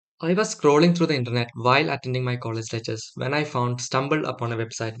I was scrolling through the internet while attending my college lectures when I stumbled upon a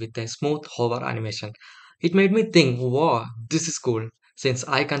website with a smooth hover animation. It made me think, wow, this is cool. Since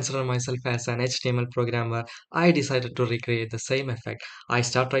I consider myself as an HTML programmer, I decided to recreate the same effect. I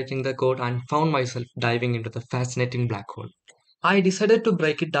started writing the code and found myself diving into the fascinating black hole. I decided to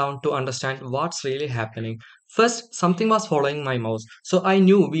break it down to understand what's really happening. First, something was following my mouse, so I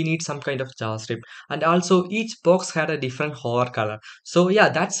knew we need some kind of JavaScript. And also, each box had a different hover color. So, yeah,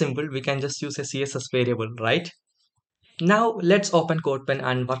 that's simple. We can just use a CSS variable, right? Now, let's open CodePen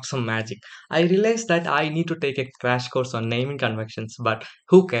and work some magic. I realized that I need to take a crash course on naming conventions, but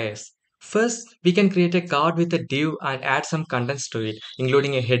who cares? First, we can create a card with a div and add some contents to it,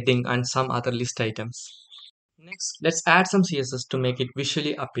 including a heading and some other list items. Next, let's add some CSS to make it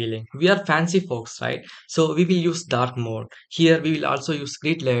visually appealing. We are fancy folks, right? So we will use dark mode. Here we will also use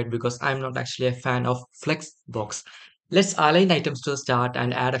grid layout because I'm not actually a fan of flex box. Let's align items to the start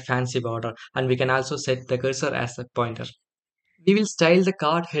and add a fancy border, and we can also set the cursor as a pointer. We will style the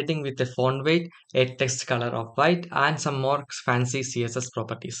card heading with a font weight, a text color of white, and some more fancy CSS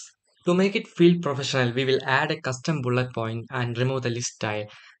properties. To make it feel professional, we will add a custom bullet point and remove the list style.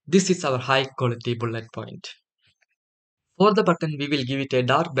 This is our high quality bullet point. For the button, we will give it a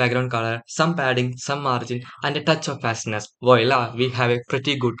dark background color, some padding, some margin, and a touch of fastness. Voila, we have a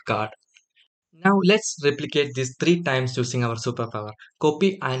pretty good card. Now let's replicate this three times using our superpower.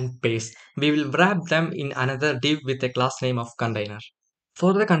 Copy and paste. We will wrap them in another div with a class name of container.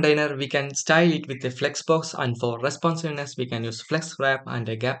 For the container, we can style it with a flexbox, and for responsiveness, we can use flex wrap and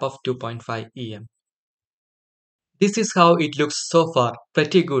a gap of 2.5 em. This is how it looks so far.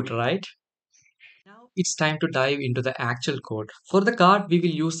 Pretty good, right? Now it's time to dive into the actual code. For the card, we will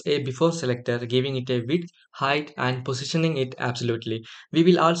use a before selector, giving it a width, height, and positioning it absolutely. We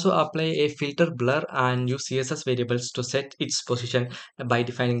will also apply a filter blur and use CSS variables to set its position by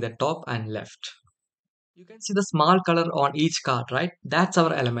defining the top and left. You can see the small color on each card, right? That's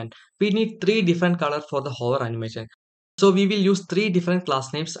our element. We need three different colors for the hover animation. So we will use three different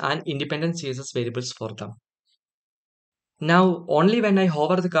class names and independent CSS variables for them. Now, only when I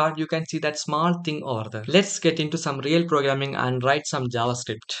hover the card, you can see that small thing over there. Let's get into some real programming and write some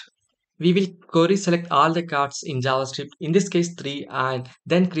JavaScript. We will query select all the cards in JavaScript, in this case 3, and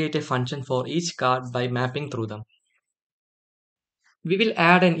then create a function for each card by mapping through them. We will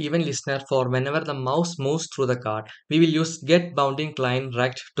add an event listener for whenever the mouse moves through the card. We will use get bounding line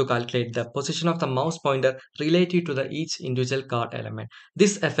rect to calculate the position of the mouse pointer relative to the each individual card element.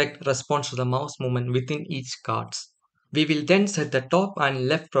 This effect responds to the mouse movement within each cards. We will then set the top and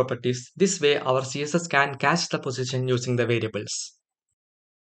left properties. This way our CSS can catch the position using the variables.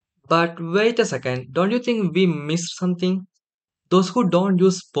 But wait a second, don't you think we missed something? Those who don't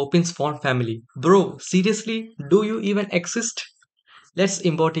use Poppins font family. Bro, seriously? Do you even exist? Let's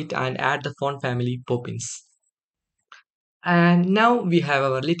import it and add the font family Poppins. And now we have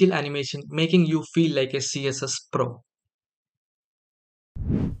our little animation making you feel like a CSS pro.